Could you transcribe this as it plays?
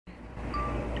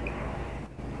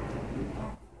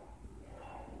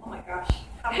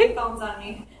How many phones on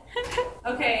me?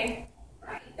 Okay.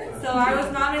 So I was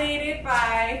nominated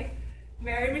by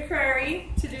Mary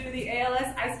McCrary to do the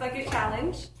ALS Ice Bucket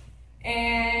Challenge.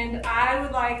 And I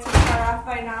would like to start off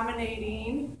by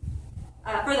nominating,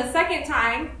 for the second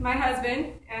time, my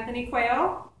husband, Anthony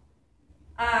Cuello,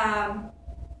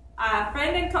 a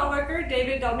friend and coworker,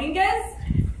 David Dominguez.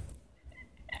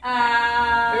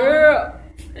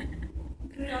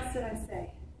 Who else did I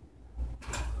say?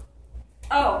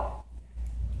 Oh,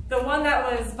 the one that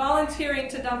was volunteering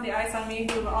to dump the ice on me,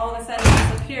 who all of a sudden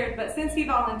disappeared. But since he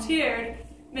volunteered,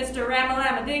 Mr.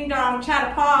 Ramalama Ding Dong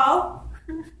Chattapal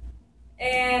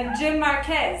and Jim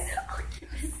Marquez.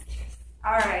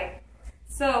 All right,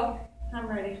 so I'm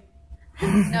ready.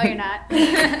 No, you're not.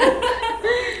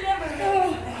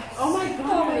 Oh my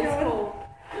God, it's cold.